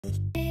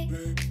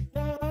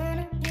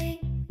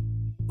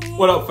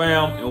What up,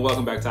 fam, and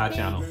welcome back to our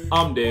channel.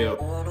 I'm Deb.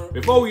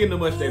 Before we get into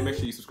much today, make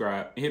sure you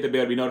subscribe and hit the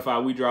bell to be notified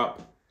when we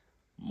drop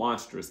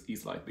monstrous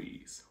eats like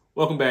these.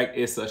 Welcome back.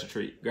 It's such a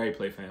treat. Great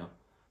play, fam.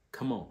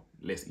 Come on,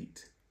 let's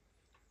eat.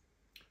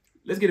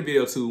 Let's get a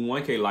video to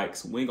 1K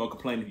likes. We ain't gonna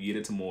complain if you get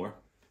it to more.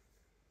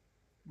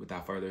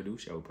 Without further ado,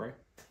 shall we pray?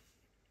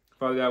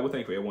 Father God, we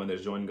thank you for everyone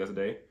that's joining us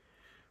today.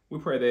 We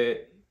pray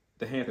that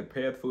the hands that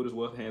prepare the food as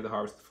well as the hands that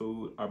harvest the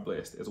food are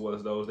blessed, as well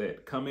as those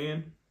that come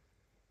in,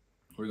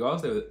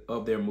 regardless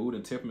of their mood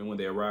and temperament when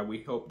they arrive.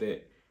 We hope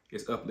that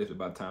it's uplifted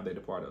by the time they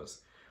depart us.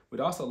 We'd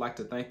also like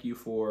to thank you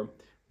for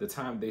the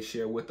time they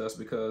share with us,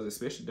 because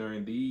especially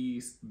during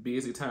these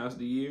busy times of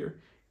the year,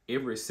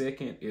 every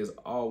second is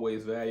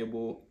always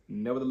valuable,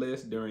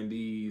 nevertheless, during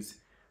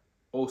these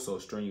so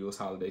strenuous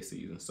holiday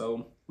seasons.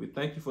 So we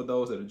thank you for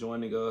those that are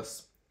joining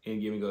us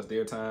and giving us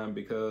their time,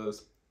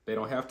 because they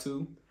don't have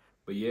to,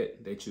 but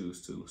yet they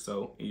choose to.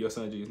 So in your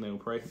son Jesus' name we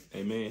pray.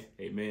 Amen,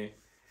 amen,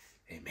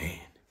 amen.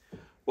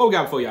 What we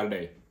got for y'all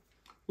today?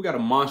 We got a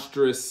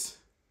monstrous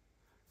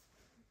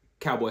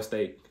cowboy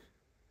steak.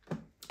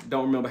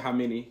 Don't remember how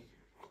many,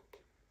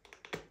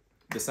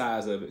 the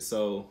size of it,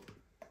 so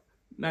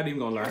not even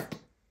gonna lie.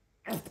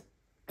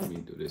 Let me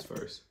do this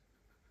first.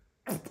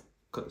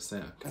 Cut the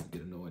sound kind of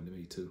get annoying to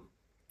me too.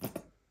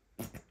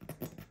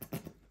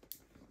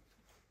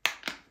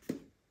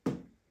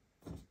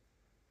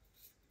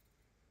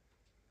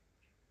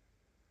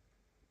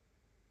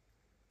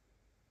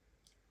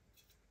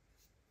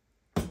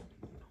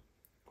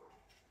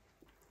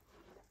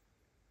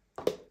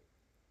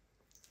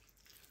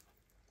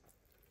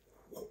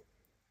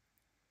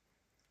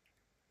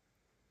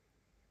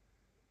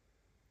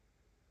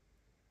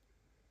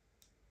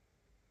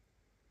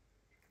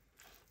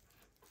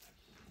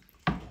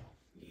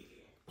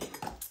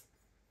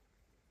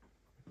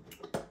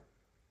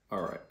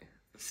 All right,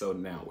 so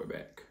now we're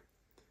back.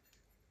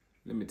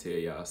 Let me tell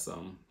y'all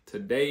something.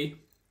 Today,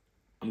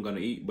 I'm gonna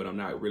eat, but I'm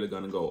not really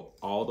gonna go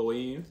all the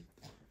way in,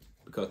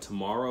 because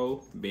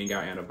tomorrow, being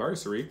our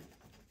anniversary,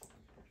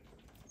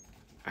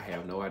 I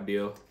have no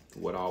idea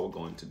what all we're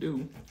going to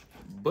do,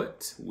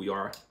 but we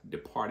are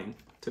departing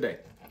today.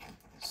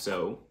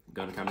 So,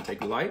 gonna kind of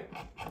take it light,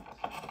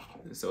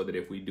 so that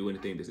if we do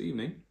anything this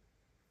evening,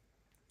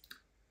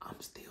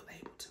 I'm still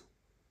able to.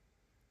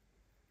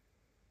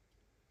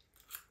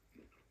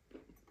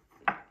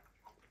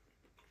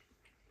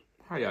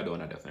 How y'all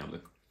doing out there, family?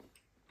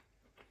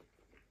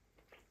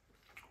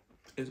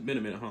 It's been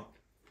a minute, huh?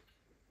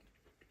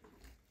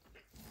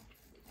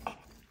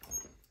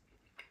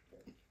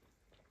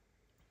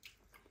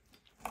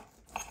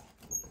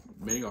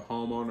 Being a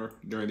homeowner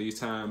during these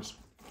times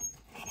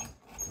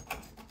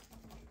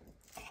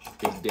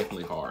is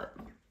definitely hard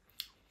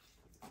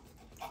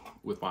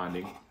with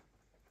finding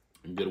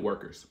good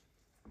workers.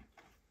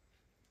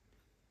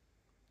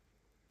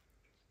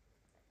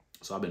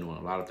 So I've been doing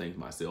a lot of things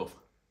myself.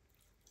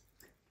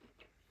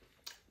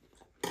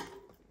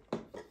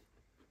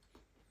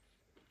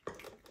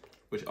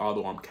 Which,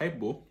 although I'm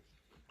capable,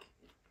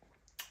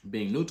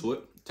 being new to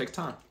it takes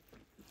time.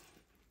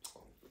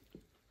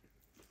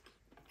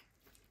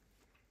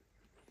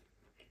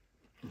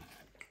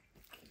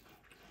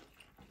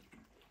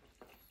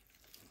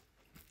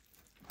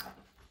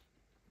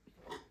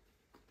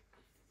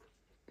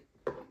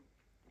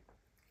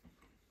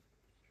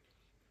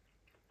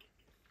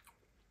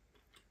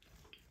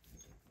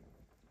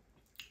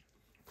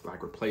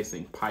 Like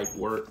replacing pipe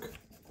work,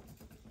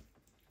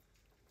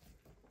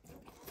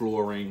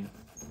 flooring,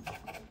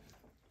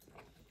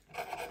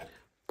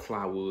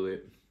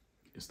 plywood,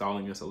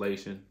 installing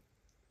insulation.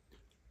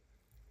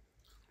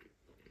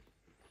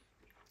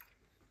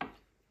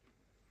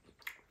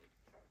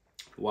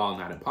 While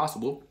not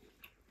impossible,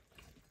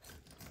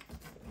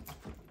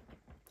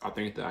 I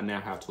think that I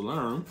now have to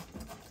learn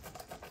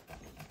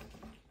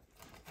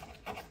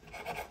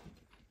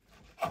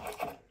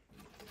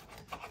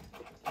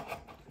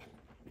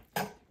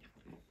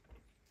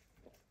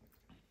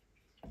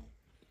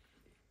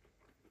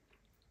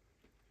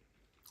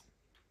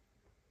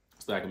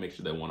so I can make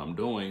sure that what I'm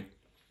doing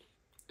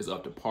is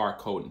up to par,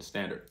 code, and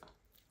standard.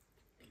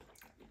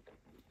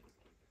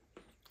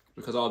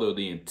 Because although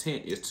the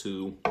intent is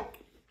to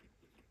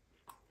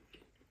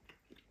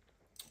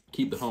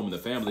keep the home and the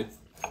family,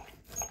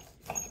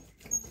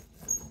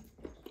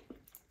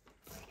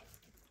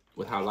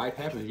 with how life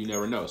happens, you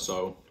never know.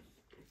 So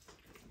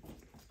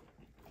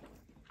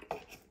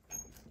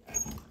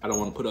I don't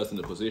want to put us in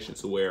a position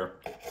to where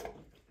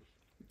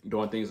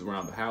doing things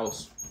around the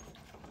house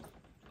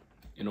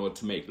in order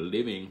to make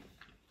living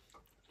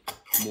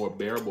more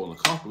bearable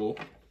and comfortable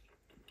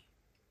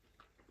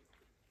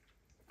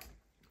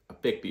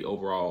affect the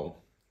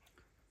overall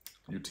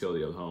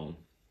utility of the home.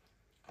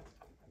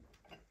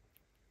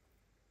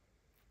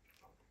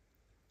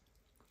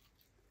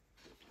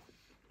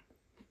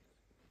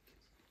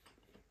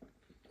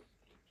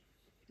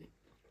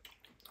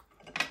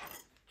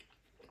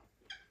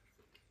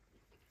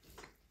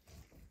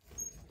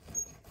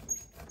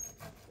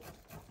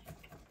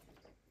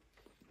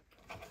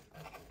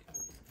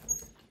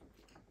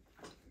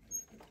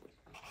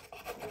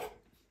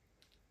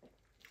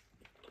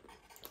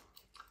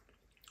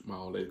 My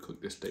old lady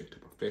cooked this steak to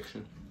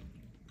perfection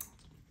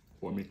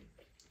for me.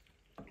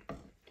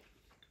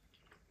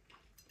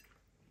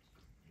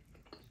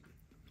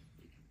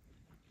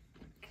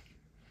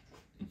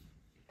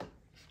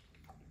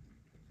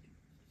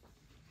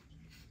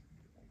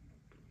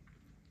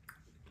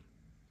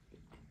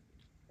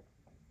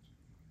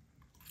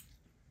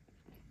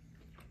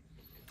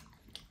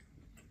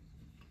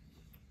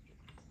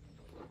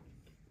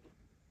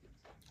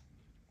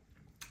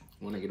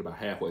 When I get about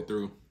halfway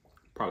through,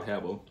 probably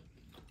have a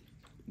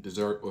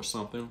dessert or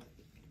something,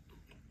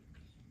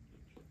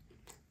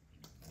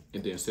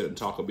 and then sit and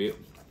talk a bit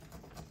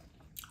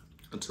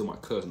until my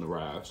cousin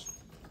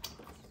arrives.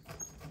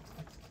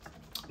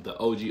 The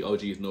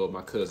OGs know of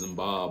my cousin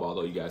Bob,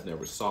 although you guys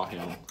never saw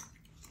him.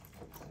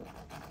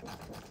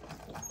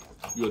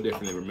 You'll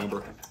definitely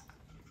remember.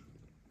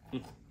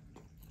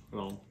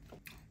 Hold on.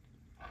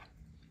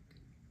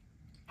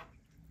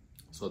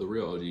 So the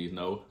real OGs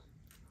know.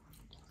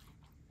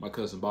 My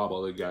cousin Bob,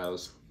 all the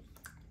guys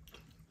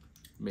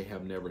may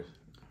have never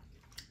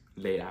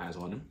laid eyes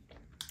on him.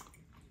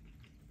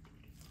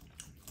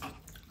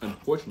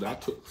 Unfortunately, I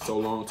took so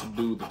long to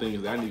do the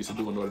things that I needed to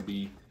do in order to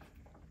be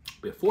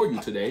before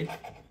you today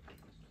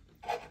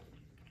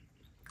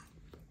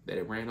that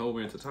it ran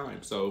over into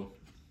time. So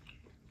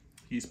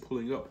he's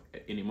pulling up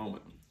at any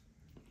moment.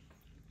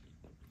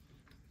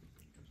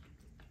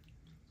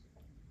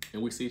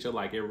 And we see each other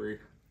like every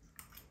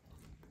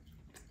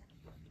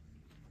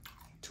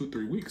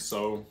 2-3 weeks.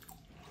 So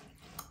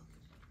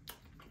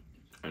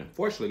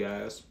unfortunately,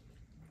 guys,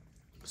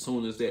 as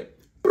soon as that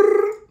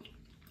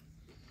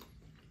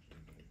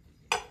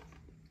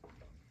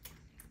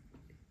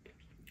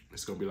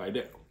it's gonna be like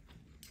that.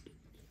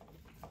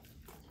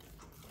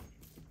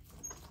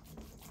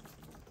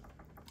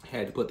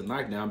 Had to put the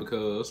knife down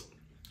because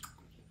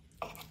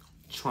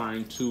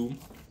trying to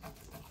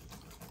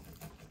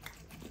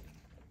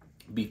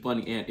be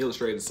funny and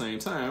illustrate at the same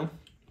time,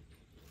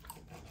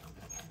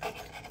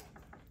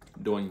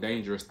 doing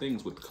dangerous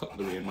things with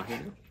cutlery in my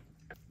hand.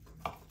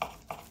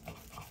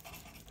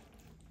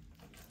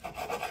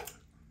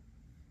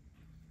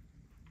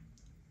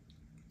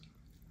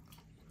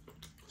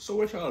 So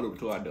what y'all do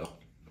till I do?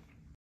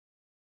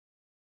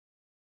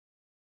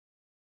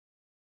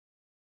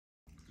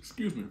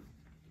 Excuse me.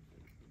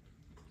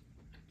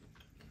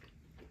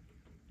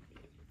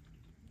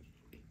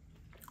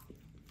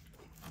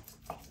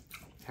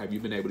 Have you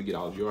been able to get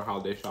all of your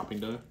holiday shopping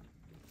done?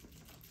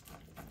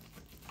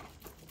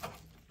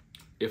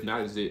 If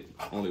not, is it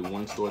only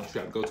one store that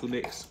you have to go to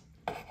next?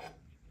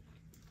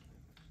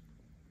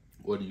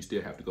 Or do you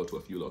still have to go to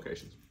a few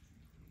locations?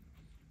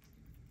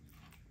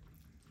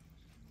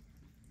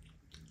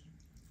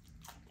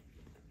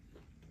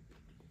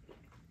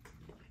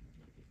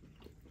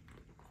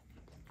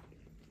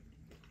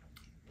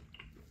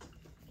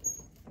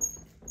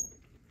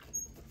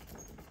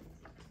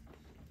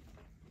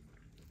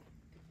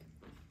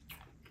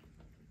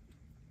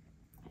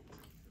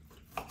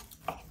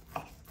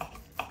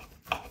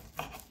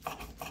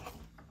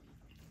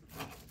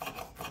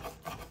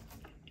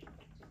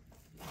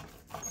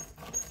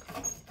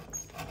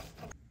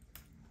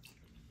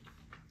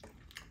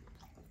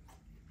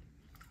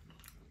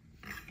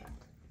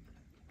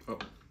 Oh.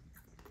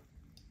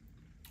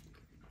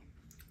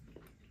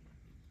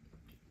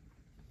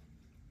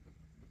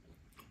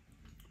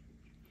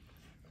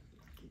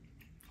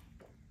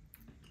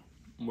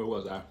 Where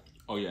was I?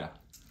 Oh yeah.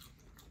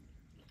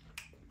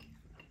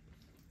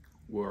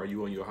 Where are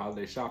you on your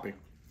holiday shopping?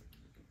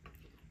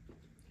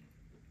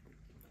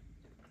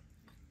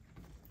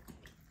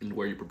 And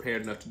where you're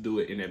prepared enough to do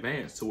it in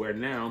advance to where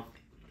now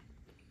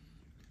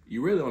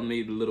you really don't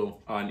need the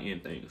little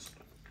on-end things.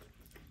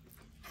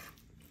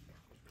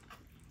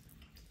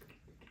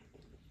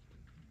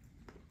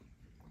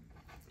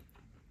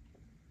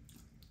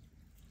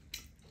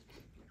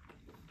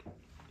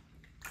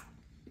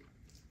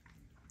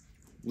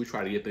 We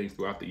try to get things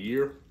throughout the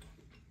year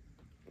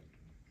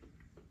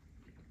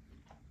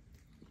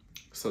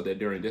so that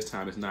during this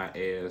time it's not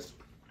as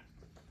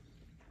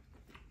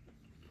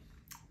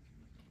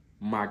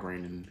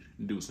migraine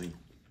inducing.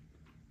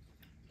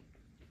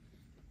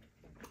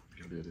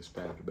 Get rid of this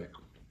fat at the back.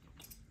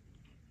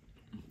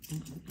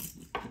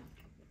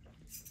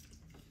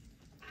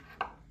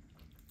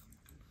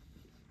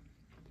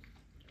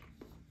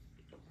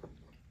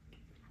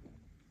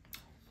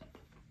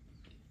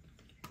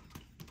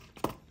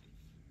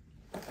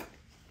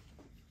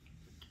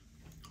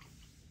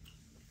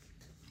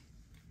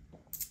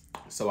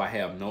 So I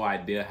have no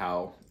idea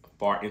how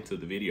far into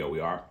the video we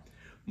are,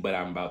 but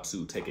I'm about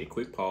to take a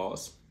quick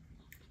pause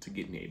to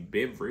get me a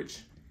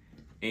beverage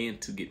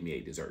and to get me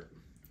a dessert.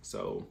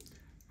 So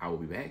I will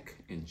be back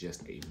in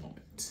just a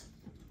moment.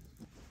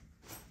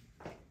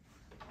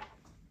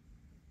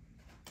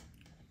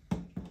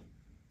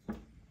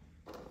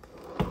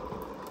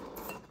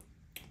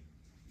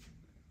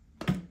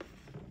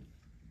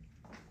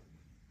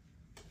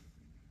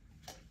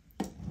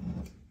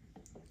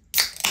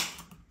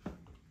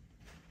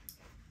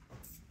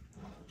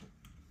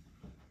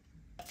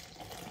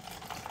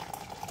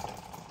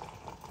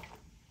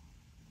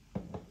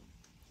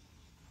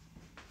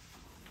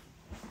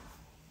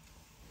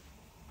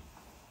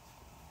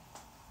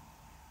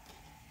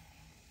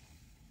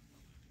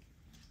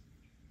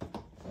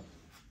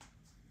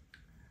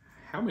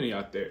 how many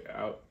out there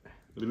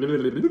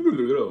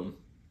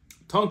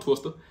tongue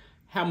twister?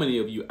 How many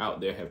of you out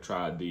there have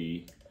tried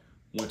the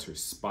winter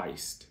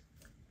spiced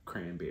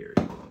cranberry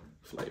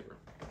flavor?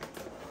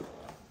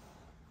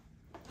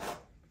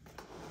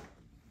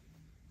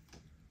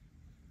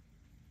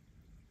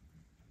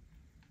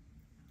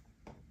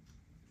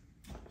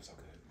 So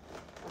good.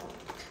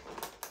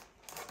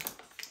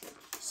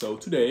 So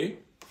today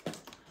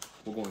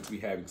we're going to be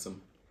having some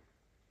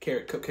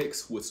carrot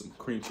cupcakes with some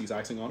cream cheese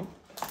icing on them.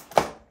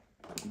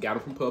 Got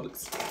them from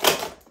Publix.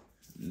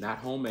 Not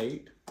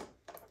homemade.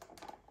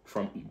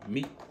 From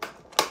me.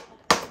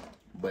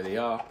 But they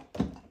are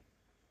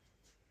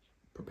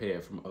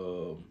prepared from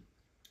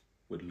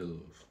with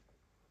love.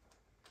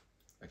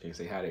 I can't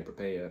say how they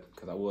prepared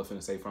because I was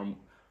finna say from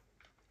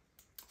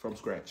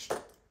scratch.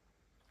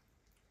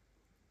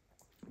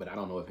 But I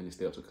don't know if any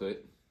steps are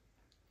cut.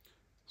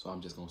 So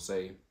I'm just gonna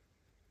say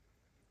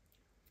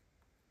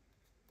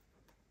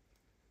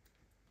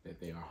that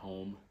they are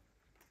homemade.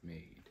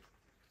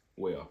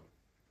 Well,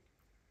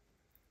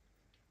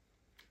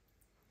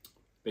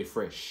 they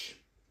fresh.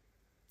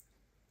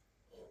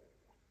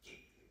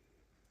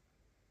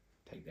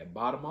 Take that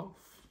bottom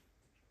off.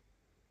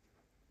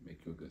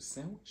 Make you a good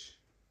sandwich.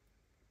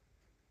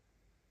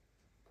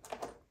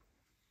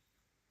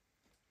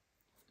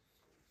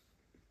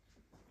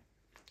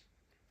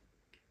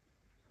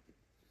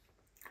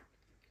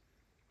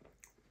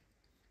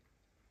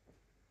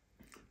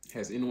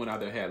 Has anyone out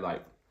there had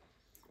like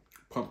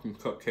pumpkin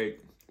cupcake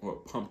or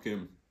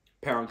pumpkin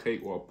pound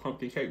cake or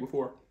pumpkin cake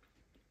before?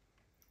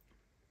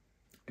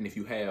 And if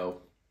you have,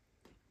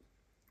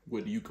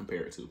 what do you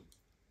compare it to?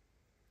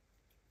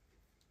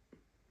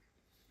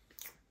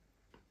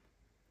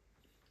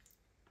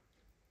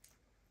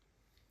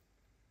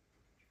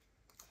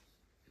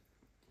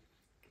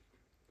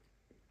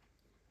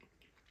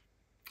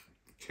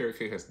 Carrot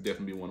cake has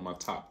definitely been one of my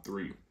top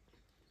 3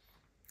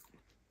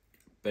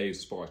 faves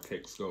as far as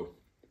cakes go.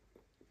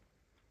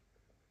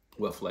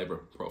 Well, flavor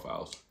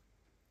profiles.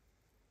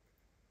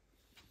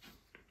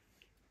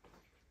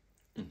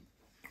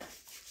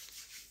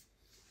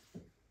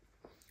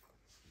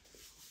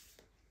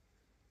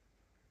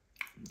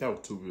 That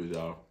was too good,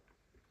 y'all.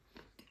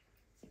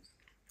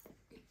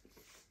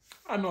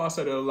 I know I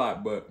say that a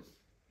lot, but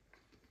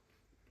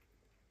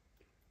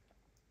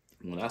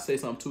when I say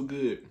something too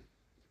good,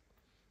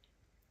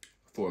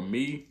 for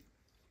me,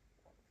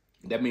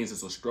 that means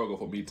it's a struggle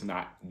for me to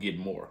not get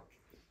more.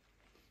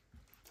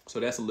 So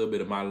that's a little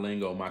bit of my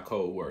lingo, my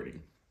code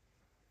wording.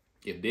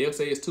 If Dale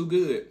say it's too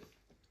good,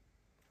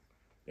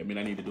 that means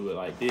I need to do it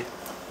like this.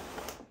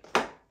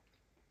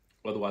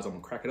 Otherwise, I'm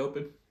gonna crack it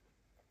open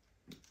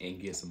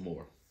and get some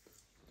more.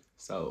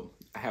 So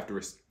I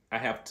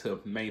have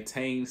to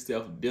maintain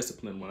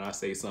self-discipline when I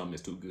say something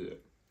is too good.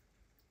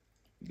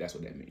 That's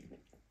what that means.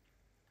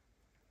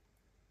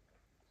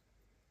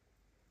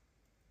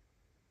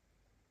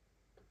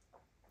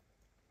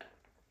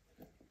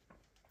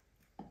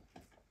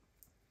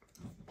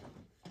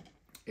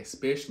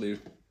 Especially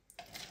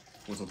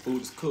when some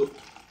food is cooked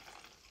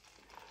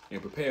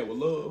and prepared with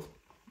love.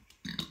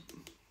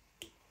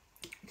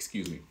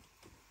 Excuse me.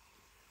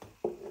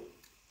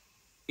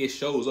 It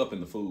shows up in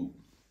the food.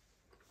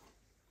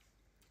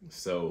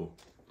 So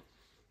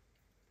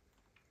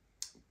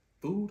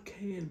food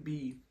can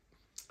be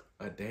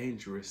a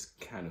dangerous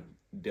kind of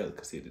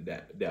delicacy to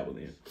dabble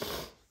in.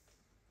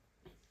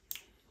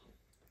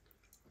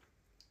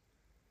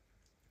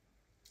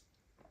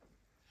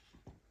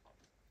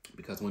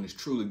 Because when it's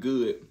truly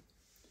good,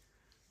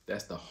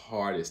 that's the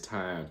hardest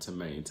time to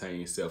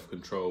maintain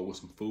self-control when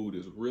some food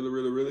is really,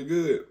 really, really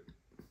good.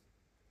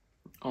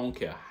 I don't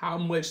care how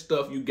much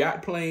stuff you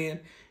got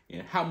planned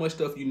and how much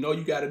stuff you know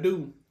you got to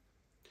do.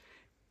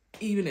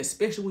 Even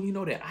especially when you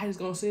know that ice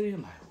gonna sit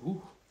in like,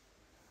 ooh,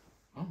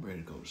 I'm ready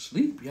to go to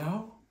sleep,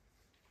 y'all.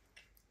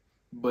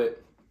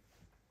 But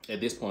at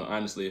this point,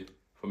 honestly,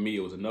 for me, it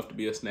was enough to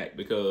be a snack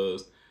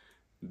because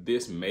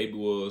this maybe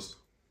was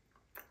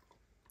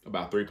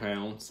about 3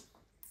 pounds.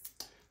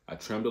 I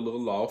trimmed a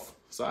little off,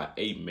 so I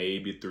ate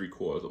maybe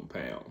 3/4 of a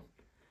pound.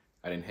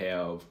 I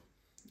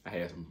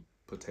had some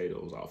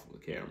potatoes off of the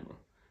camera.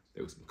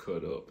 There was some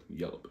cut up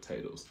yellow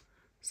potatoes.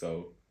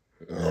 So,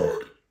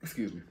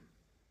 excuse me.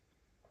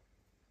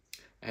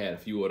 I had a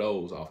few of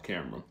those off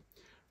camera.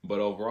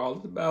 But overall,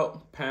 it's about a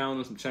pound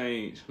and some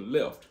change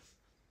left.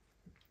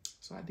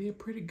 So I did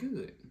pretty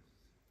good.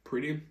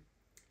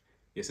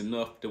 It's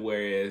enough to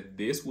whereas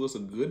this was a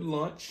good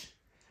lunch.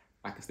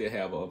 I can still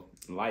have a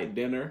light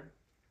dinner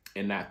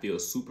and not feel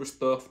super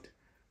stuffed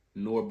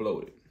nor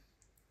bloated.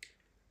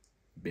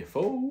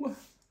 Before, let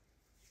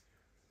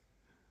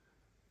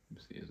me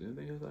see, is there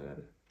anything else I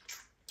gotta?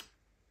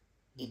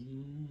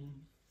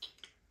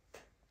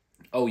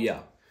 Oh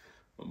yeah,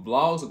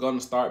 vlogs are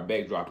gonna start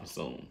backdropping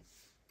soon.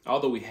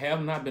 Although we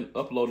have not been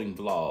uploading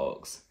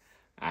vlogs,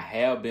 I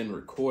have been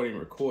recording.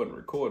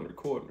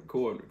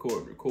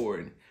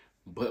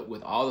 But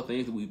with all the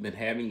things that we've been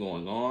having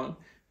going on,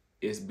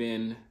 it's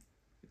been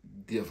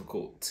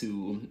difficult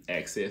to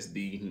access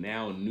the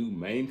now new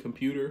main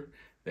computer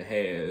that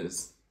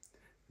has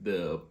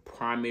the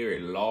primary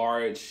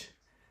large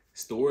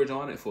storage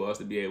on it for us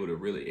to be able to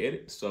really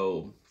edit.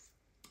 So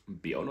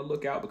be on the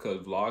lookout because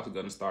vlogs are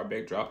going to start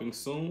back dropping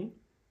soon.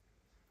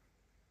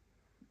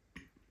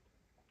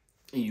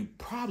 And you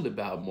probably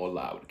about more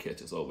liable to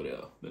catch us over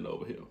there than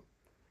over here.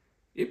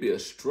 It'd be a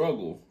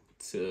struggle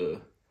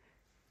to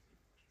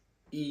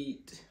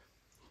eat,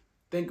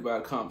 think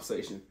about a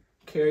conversation,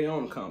 carry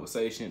on a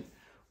conversation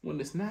when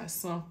it's not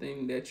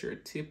something that you're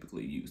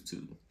typically used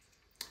to.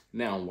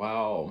 Now,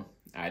 while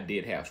I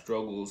did have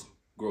struggles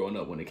growing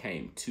up when it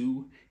came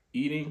to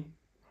eating,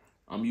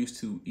 I'm used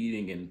to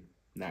eating and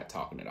not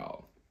talking at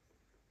all.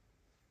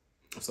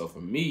 So for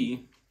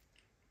me,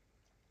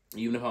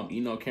 even if I'm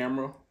eating on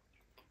camera,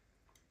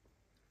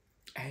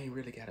 I ain't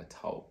really gotta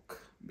talk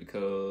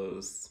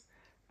because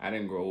I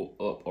didn't grow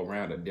up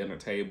around a dinner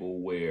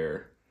table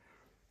where,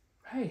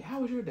 hey,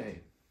 how was your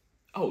day?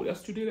 Oh, that's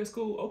what you did at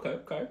school?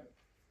 Okay.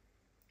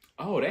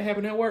 Oh, that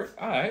happened at work?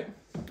 All right.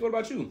 What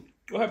about you?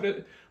 What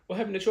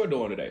happened that you're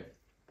doing today?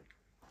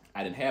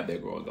 I didn't have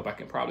that growing up. I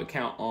can probably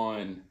count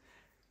on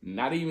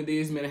not even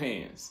these many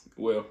hands.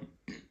 Well,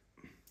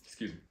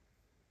 excuse me.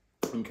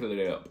 Let me clear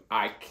that up.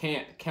 I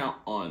can't count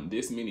on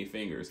this many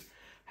fingers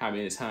how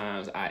many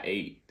times I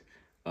ate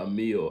a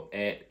meal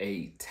at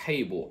a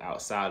table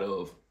outside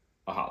of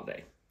a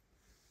holiday.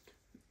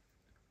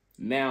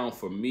 Now,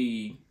 for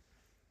me,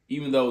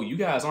 even though you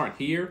guys aren't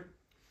here,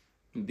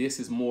 this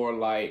is more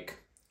like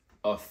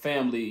a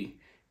family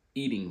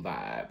eating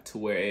vibe, to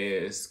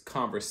whereas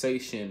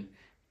conversation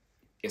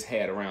is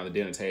had around the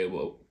dinner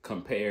table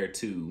compared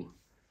to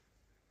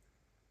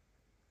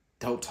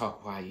don't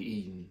talk while you're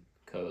eating,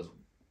 because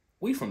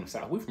we from the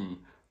South, we from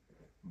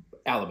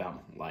Alabama,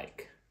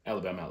 like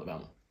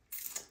Alabama.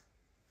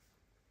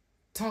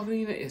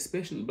 Talking,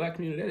 especially in the Black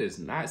community, that is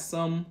not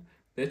something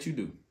that you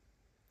do.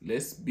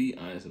 Let's be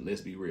honest and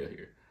let's be real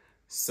here.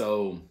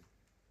 So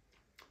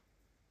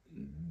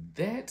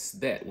that's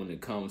that when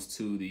it comes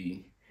to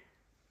the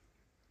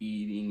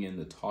eating and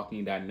the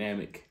talking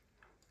dynamic.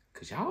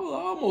 Cause y'all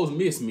almost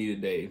missed me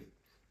today.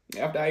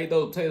 After I ate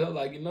those potatoes, I was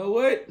like, you know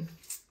what?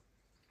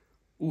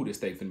 Ooh, this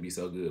steak finna be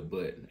so good.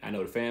 But I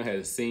know the fam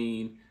hasn't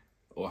seen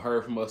or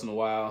heard from us in a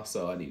while,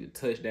 so I need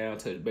to touch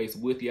base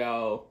with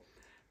y'all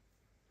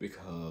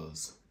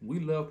because we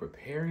love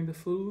preparing the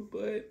food,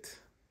 but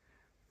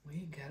we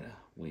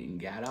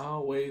ain't gotta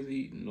always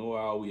eat, nor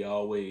are we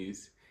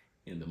always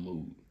in the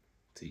mood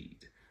to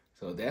eat.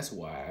 So that's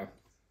why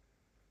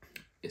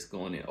it's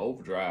going in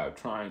overdrive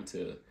trying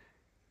to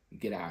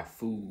get our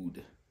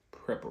food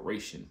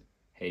preparation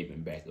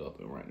haven back up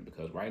and running,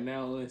 because right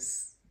now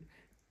it's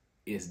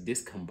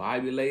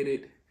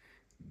discombobulated,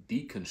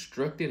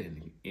 deconstructed,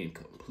 and in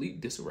complete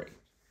disarray.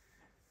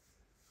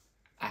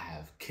 I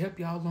have kept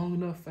y'all long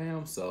enough,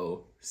 fam,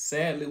 so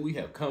sadly we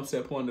have come to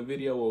that point in the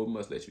video where we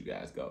must let you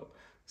guys go.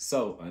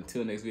 So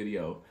until next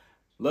video,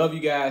 love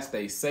you guys,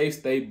 stay safe,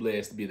 stay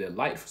blessed, be that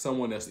light for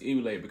someone else to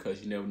emulate,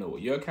 because you never know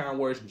what your kind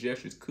words and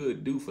gestures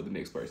could do for the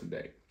next person's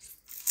day.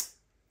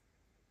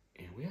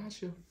 And we out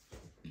here.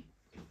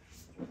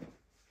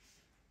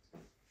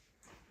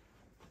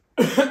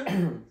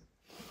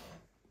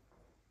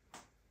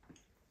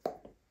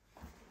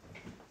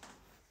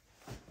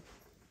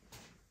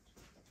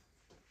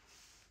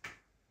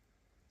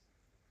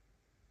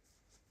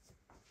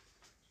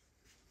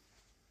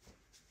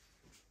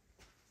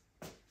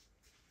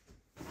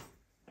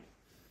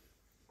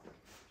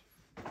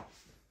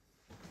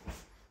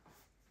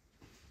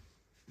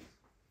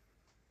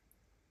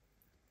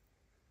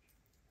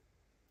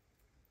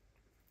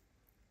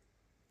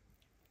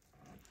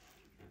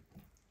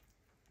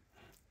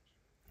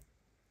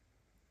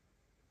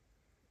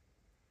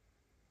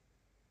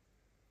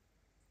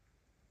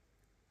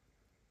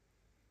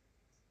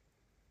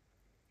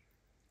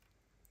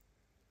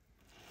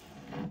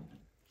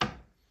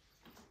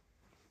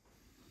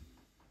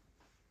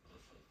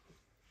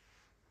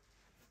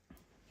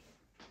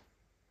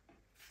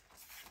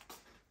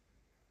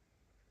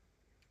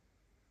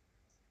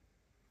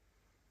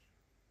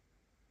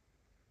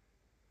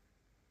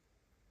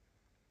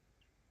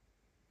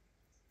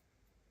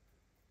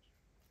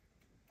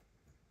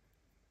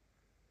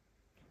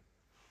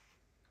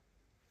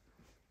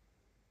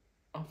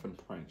 I'm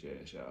finna prank your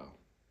ass, y'all.